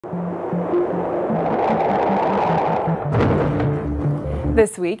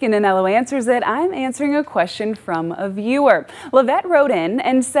This week in Anello Answers It, I'm answering a question from a viewer. Lavette wrote in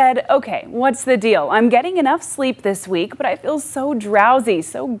and said, okay, what's the deal? I'm getting enough sleep this week, but I feel so drowsy,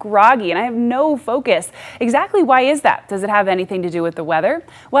 so groggy, and I have no focus. Exactly why is that? Does it have anything to do with the weather?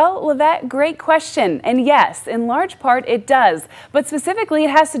 Well, Lavette, great question. And yes, in large part it does. But specifically,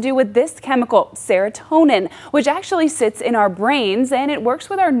 it has to do with this chemical, serotonin, which actually sits in our brains and it works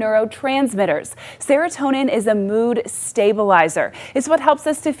with our neurotransmitters. Serotonin is a mood stabilizer. It's what helps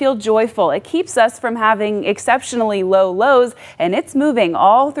us to feel joyful. It keeps us from having exceptionally low lows, and it's moving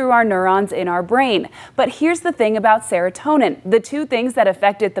all through our neurons in our brain. But here's the thing about serotonin. The two things that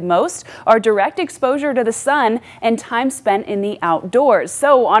affect it the most are direct exposure to the sun and time spent in the outdoors.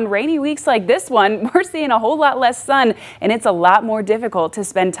 So on rainy weeks like this one, we're seeing a whole lot less sun, and it's a lot more difficult to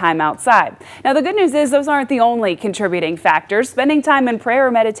spend time outside. Now, the good news is those aren't the only contributing factors. Spending time in prayer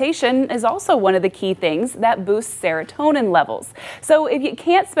or meditation is also one of the key things that boosts serotonin levels. So if you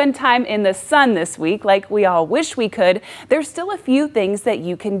can't spend time in the sun this week like we all wish we could, there's still a few things that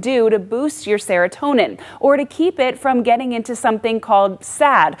you can do to boost your serotonin or to keep it from getting into something called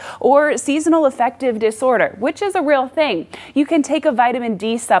SAD, or seasonal affective disorder, which is a real thing. You can take a vitamin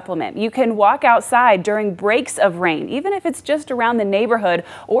D supplement. You can walk outside during breaks of rain, even if it's just around the neighborhood,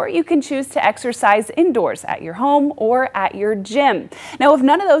 or you can choose to exercise indoors at your home or at your gym. Now, if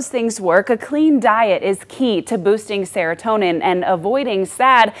none of those things work, a clean diet is key to boosting serotonin and avoiding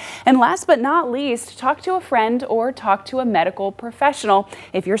SAD. And last but not least, talk to a friend or talk to a medical professional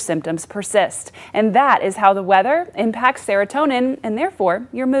if your symptoms persist. And that is how the weather impacts serotonin and therefore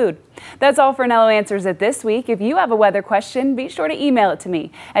your mood. That's all for Anello Answers It this week. If you have a weather question, be sure to email it to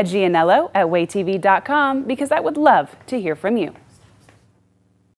me at gianello@waytv.com because I would love to hear from you.